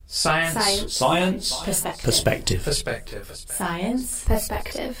Science. Perspective. Science.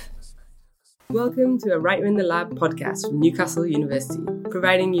 Perspective. Welcome to a Writer in the Lab podcast from Newcastle University,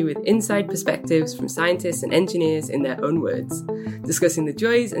 providing you with inside perspectives from scientists and engineers in their own words, discussing the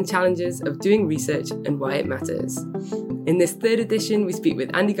joys and challenges of doing research and why it matters. In this third edition, we speak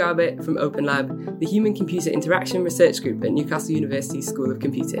with Andy Garbett from Open Lab, the Human-Computer Interaction Research Group at Newcastle University School of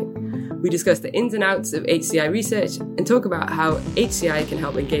Computing. We discuss the ins and outs of HCI research and talk about how HCI can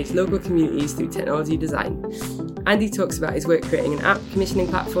help engage local communities through technology design. Andy talks about his work creating an app commissioning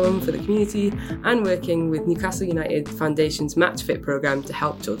platform for the community and working with Newcastle United Foundation's Match Fit programme to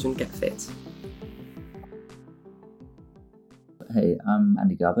help children get fit. Hey, I'm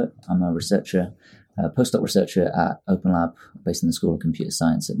Andy Garbett. I'm a researcher, postdoc researcher at Open Lab, based in the School of Computer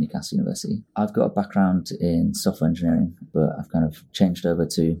Science at Newcastle University. I've got a background in software engineering, but I've kind of changed over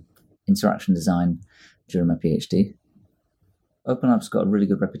to interaction design during my PhD. Open Lab's got a really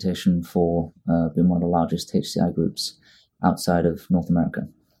good reputation for being one of the largest HCI groups outside of North America.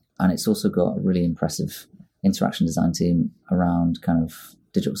 And it's also got a really impressive interaction design team around kind of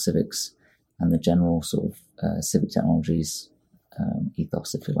digital civics and the general sort of civic technologies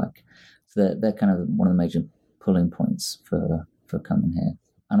ethos, if you like. So they're kind of one of the major pulling points for coming here.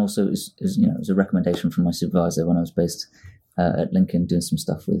 And also, it was a recommendation from my supervisor when I was based at Lincoln doing some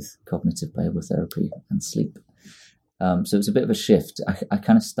stuff with cognitive behavioral therapy and sleep. So it's a bit of a shift. I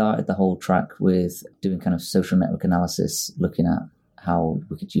kind of started the whole track with doing kind of social network analysis, looking at how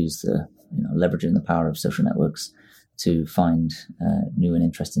we could use leveraging the power of social networks to find new and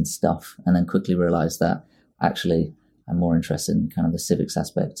interesting stuff, and then quickly realized that actually I'm more interested in kind of the civics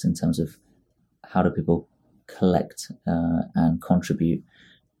aspects in terms of how do people collect and contribute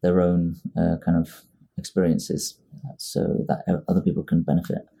their own kind of experiences so that other people can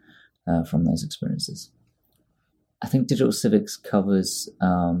benefit from those experiences. I think digital civics covers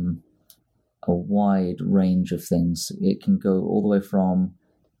a wide range of things. It can go all the way from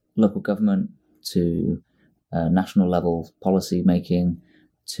local government to national level policy making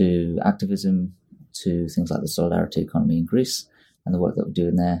to activism to things like the solidarity economy in Greece and the work that we're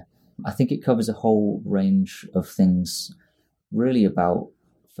doing there. I think it covers a whole range of things. Really about,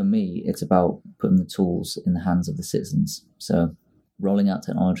 for me, it's about putting the tools in the hands of the citizens. So rolling out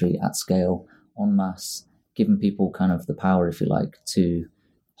technology at scale, en masse, giving people kind of the power, if you like, to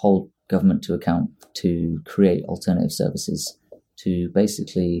hold government to account, to create alternative services, to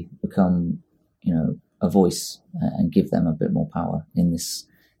basically become, a voice and give them a bit more power in this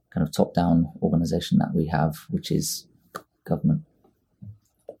kind of top-down organization that we have, which is government.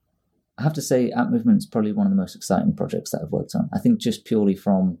 I have to say, App Movement is probably one of the most exciting projects that I've worked on. I think just purely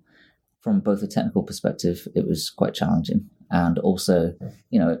from both a technical perspective, it was quite challenging. And also,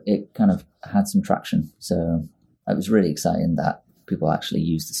 it kind of had some traction. So it was really exciting that people actually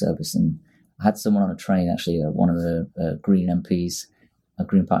used the service. And I had someone on a train, actually, one of the Green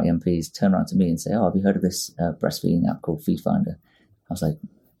Party MPs, turn around to me and say, "Oh, have you heard of this breastfeeding app called Feedfinder?" I was like,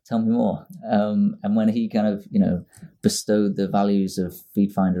 "Tell me more." And when he kind of, bestowed the values of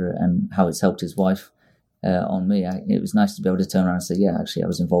Feedfinder and how it's helped his wife on me, it was nice to be able to turn around and say, "Yeah, actually, I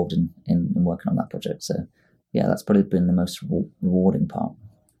was involved in working on that project." So yeah, that's probably been the most rewarding part.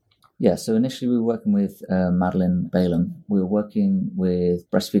 Yeah, so initially we were working with Madeline Balaam. We were working with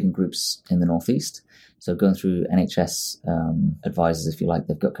breastfeeding groups in the Northeast. So going through NHS advisors, if you like,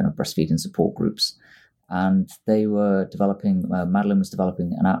 they've got kind of breastfeeding support groups. And they were developing, Madeline was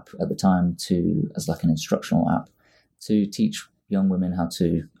developing an app at the time as like an instructional app to teach young women how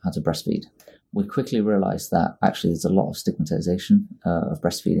to breastfeed. We quickly realized that actually there's a lot of stigmatization of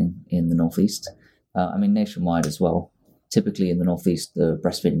breastfeeding in the Northeast. Nationwide as well. Typically in the Northeast, the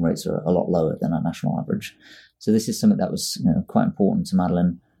breastfeeding rates are a lot lower than our national average. So this is something that was quite important to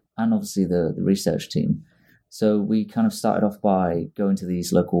Madeline and obviously the research team. So we kind of started off by going to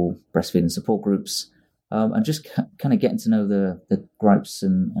these local breastfeeding support groups and just kind of getting to know the gripes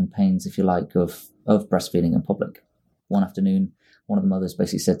and pains, if you like, of breastfeeding in public. One afternoon, one of the mothers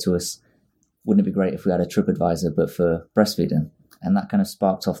basically said to us, "Wouldn't it be great if we had a TripAdvisor but for breastfeeding?" And that kind of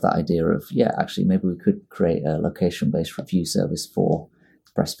sparked off that idea of, actually, maybe we could create a location-based review service for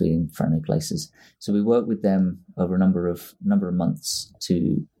breastfeeding-friendly places. So we worked with them over a number of months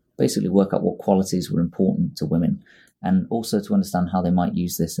to basically work out what qualities were important to women and also to understand how they might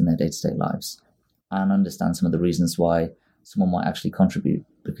use this in their day-to-day lives and understand some of the reasons why someone might actually contribute,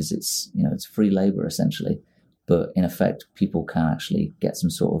 because it's free labor, essentially. But in effect, people can actually get some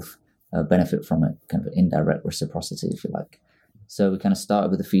sort of benefit from it, kind of indirect reciprocity, if you like. So we kind of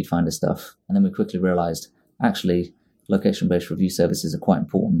started with the Feedfinder stuff, and then we quickly realized, actually, location-based review services are quite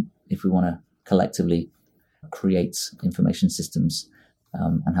important if we want to collectively create information systems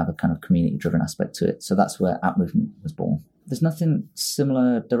and have a kind of community-driven aspect to it. So that's where App Movement was born. There's nothing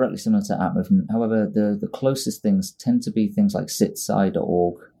directly similar to App Movement. However, the closest things tend to be things like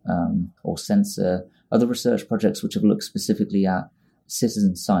sitsci.org or Sensor, other research projects which have looked specifically at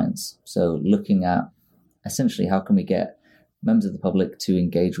citizen science. So looking at essentially how can we get members of the public to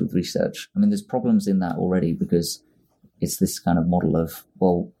engage with research. I mean, there's problems in that already because it's this kind of model of,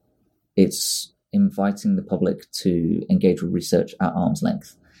 well, it's inviting the public to engage with research at arm's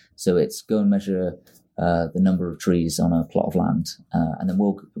length. So it's go and measure the number of trees on a plot of land, and then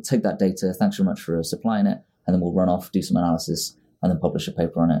we'll take that data, thanks very much for supplying it, and then we'll run off, do some analysis, and then publish a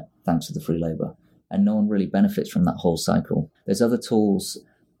paper on it, thanks to the free labour. And no one really benefits from that whole cycle. There's other tools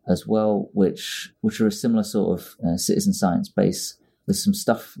as well, which are a similar sort of citizen science base. There's some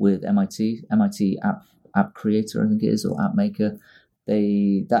stuff with MIT App Creator, I think it is, or App Maker.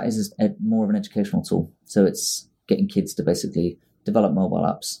 That is more of an educational tool. So it's getting kids to basically develop mobile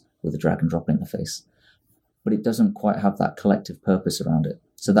apps with a drag and drop interface. But it doesn't quite have that collective purpose around it.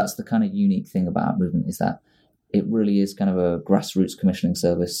 So that's the kind of unique thing about App Movement, is that it really is kind of a grassroots commissioning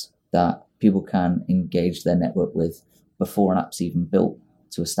service that people can engage their network with before an app's even built,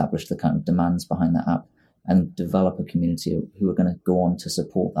 to establish the kind of demands behind that app and develop a community who are going to go on to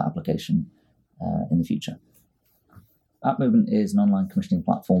support that application in the future. App Movement is an online commissioning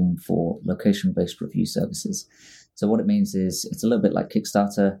platform for location-based review services. So what it means is it's a little bit like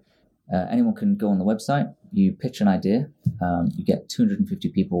Kickstarter. Anyone can go on the website, you pitch an idea, you get 250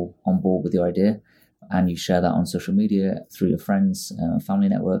 people on board with your idea, and you share that on social media through your friends, family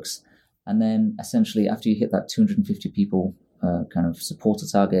networks. And then essentially after you hit that 250 people kind of supporter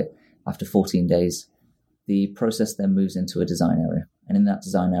target, after 14 days, the process then moves into a design area. And in that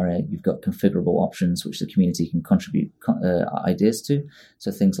design area, you've got configurable options which the community can contribute ideas to.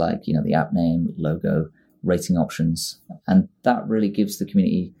 So things like, the app name, logo, rating options. And that really gives the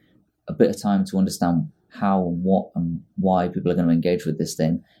community a bit of time to understand how and what and why people are going to engage with this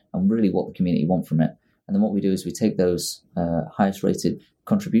thing, and really what the community want from it. And then what we do is we take those highest rated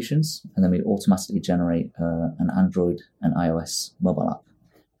contributions, and then we automatically generate an Android and iOS mobile app.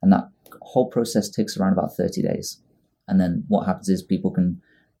 And that whole process takes around about 30 days. And then what happens is people can,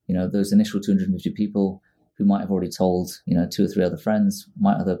 those initial 250 people who might have already told, 2 or 3 other friends,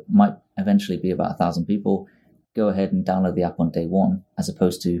 might eventually be about 1,000 people, go ahead and download the app on day one, as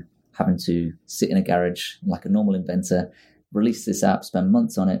opposed to having to sit in a garage like a normal inventor, release this app, spend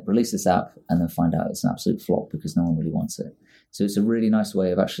months on it, release this app, and then find out it's an absolute flop because no one really wants it. So it's a really nice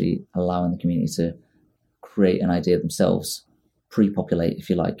way of actually allowing the community to create an idea themselves, pre-populate, if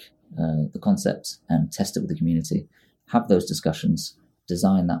you like, the concept and test it with the community, have those discussions,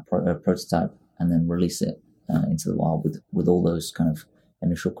 design that prototype, and then release it into the wild with all those kind of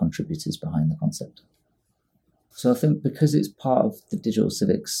initial contributors behind the concept. So I think because it's part of the Digital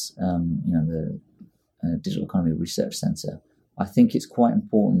Civics, the Digital Economy Research Centre, I think it's quite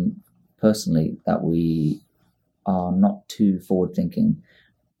important personally that we are not too forward-thinking,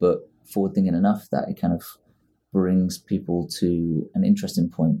 but forward-thinking enough that it kind of brings people to an interesting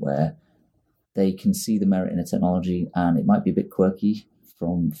point where they can see the merit in a technology, and it might be a bit quirky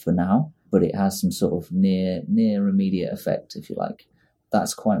for now, but it has some sort of near immediate effect, if you like.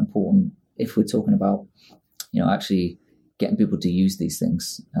 That's quite important if we're talking about, actually getting people to use these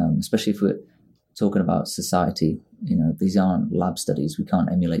things, especially if we're talking about society. These aren't lab studies. We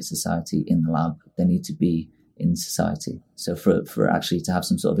can't emulate society in the lab. They need to be in society. So for actually to have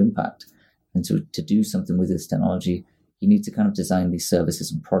some sort of impact and to do something with this technology, you need to kind of design these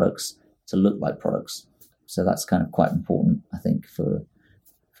services and products to look like products. So that's kind of quite important, I think, for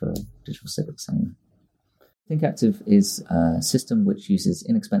digital civics anyway. ThinkActive is a system which uses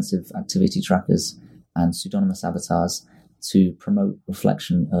inexpensive activity trackers and pseudonymous avatars to promote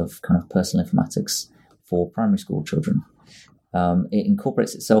reflection of kind of personal informatics for primary school children. It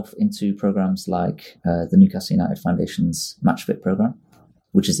incorporates itself into programs like the Newcastle United Foundation's MatchFit program,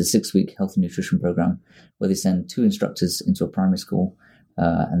 which is a 6-week health and nutrition program where they send 2 instructors into a primary school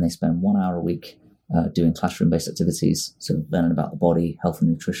and they spend 1 hour a week doing classroom-based activities, so learning about the body, health and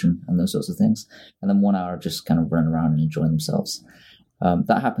nutrition, and those sorts of things, and then 1 hour just kind of running around and enjoying themselves.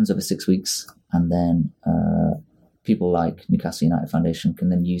 That happens over 6 weeks, and then people like Newcastle United Foundation can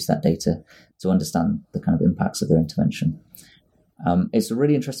then use that data to understand the kind of impacts of their intervention. It's a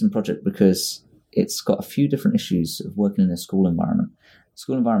really interesting project because it's got a few different issues of working in a school environment.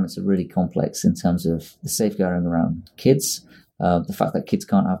 School environments are really complex in terms of the safeguarding around kids, the fact that kids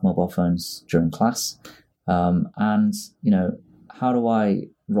can't have mobile phones during class, and, how do I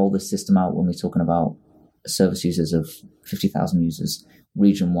roll this system out when we're talking about service users of 50,000 users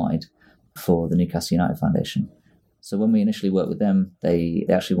region-wide for the Newcastle United Foundation? So when we initially worked with them, they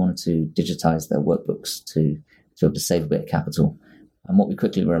actually wanted to digitize their workbooks to be able to save a bit of capital. And what we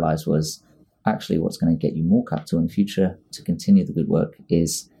quickly realized was actually what's going to get you more capital in the future to continue the good work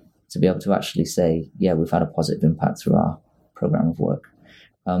is to be able to actually say, yeah, we've had a positive impact through our program of work.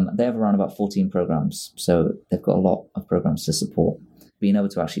 They have around about 14 programs, so they've got a lot of programs to support. Being able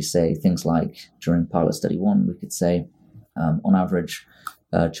to actually say things like during pilot study 1, we could say on average,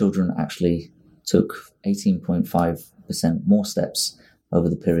 children actually took 18.5% more steps over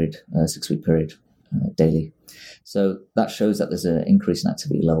the period, 6-week period daily. So that shows that there's an increase in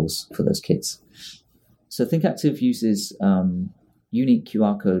activity levels for those kids. So ThinkActive uses unique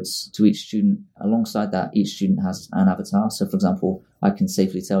QR codes to each student. Alongside that, each student has an avatar. So for example, I can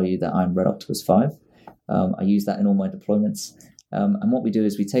safely tell you that I'm Red Octopus 5. I use that in all my deployments. And what we do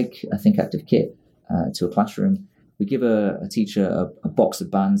is we take a ThinkActive kit to a classroom. We give a teacher a box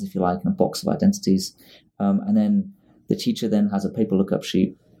of bands, if you like, and a box of identities. And then the teacher then has a paper lookup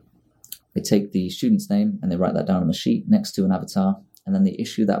sheet. They take the student's name and they write that down on the sheet next to an avatar. And then they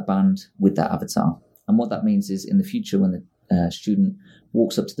issue that band with that avatar. And what that means is in the future, when the student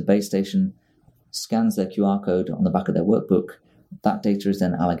walks up to the base station, scans their QR code on the back of their workbook, that data is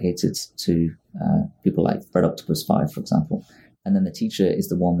then allocated to people like Red Octopus 5, for example. And then the teacher is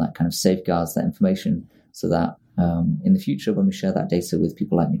the one that kind of safeguards that information so that in the future, when we share that data with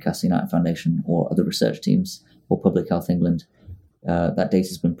people like Newcastle United Foundation or other research teams or Public Health England, that data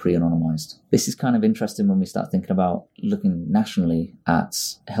has been pre-anonymized. This is kind of interesting when we start thinking about looking nationally at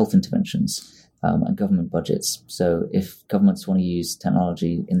health interventions and government budgets. So if governments want to use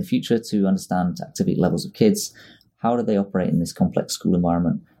technology in the future to understand activity levels of kids, how do they operate in this complex school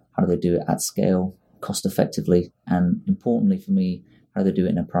environment? How do they do it at scale, cost effectively? And importantly for me, how do they do it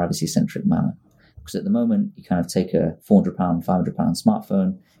in a privacy-centric manner? Because at the moment, you kind of take a £400, £500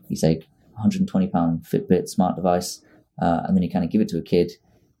 smartphone, you take £120 Fitbit smart device, and then you kind of give it to a kid,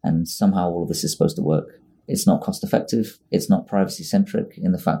 and somehow all of this is supposed to work. It's not cost effective. It's not privacy centric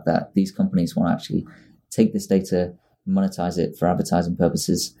in the fact that these companies want to actually take this data, monetize it for advertising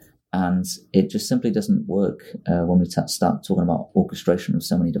purposes. And it just simply doesn't work when we start talking about orchestration of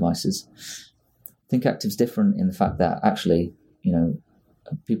so many devices. ThinkActive's different in the fact that actually,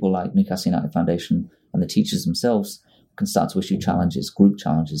 people like Newcastle United Foundation and the teachers themselves can start to issue challenges, group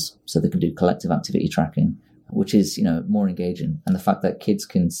challenges, so they can do collective activity tracking, which is, more engaging. And the fact that kids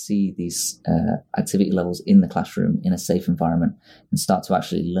can see these activity levels in the classroom in a safe environment and start to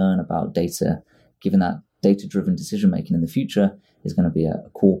actually learn about data, given that data-driven decision-making in the future is going to be a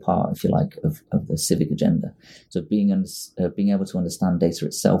core part, if you like, of the civic agenda. So being able to understand data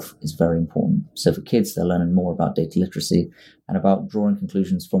itself is very important. So for kids, they're learning more about data literacy and about drawing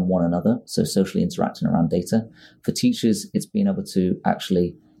conclusions from one another, so socially interacting around data. For teachers, it's being able to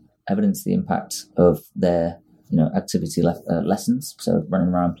actually evidence the impact of their activity lessons, so running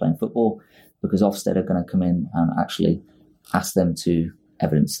around playing football, because Ofsted are going to come in and actually ask them to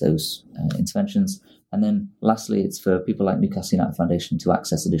evidence those interventions. And then lastly, it's for people like Newcastle United Foundation to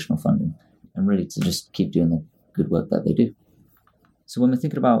access additional funding and really to just keep doing the good work that they do. So when we're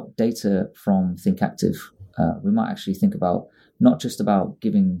thinking about data from ThinkActive, we might actually think about not just about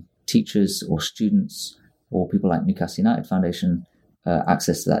giving teachers or students or people like Newcastle United Foundation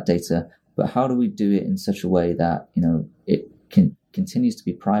access to that data, but how do we do it in such a way that it continues to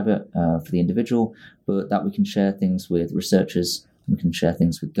be private for the individual, but that we can share things with researchers, we can share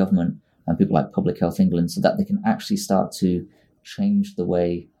things with government and people like Public Health England, so that they can actually start to change the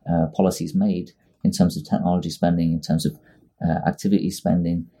way policy is made in terms of technology spending, in terms of activity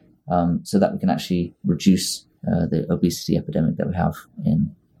spending, so that we can actually reduce the obesity epidemic that we have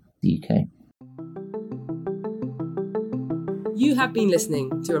in the UK. You have been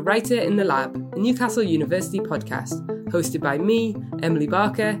listening to A Writer in the Lab, a Newcastle University podcast, hosted by me, Emily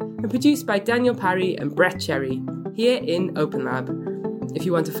Barker, and produced by Daniel Parry and Brett Cherry, here in Open Lab. If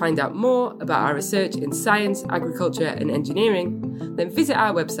you want to find out more about our research in science, agriculture and engineering, then visit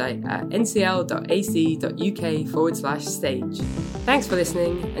our website at ncl.ac.uk/stage. Thanks for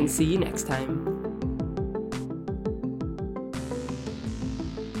listening and see you next time.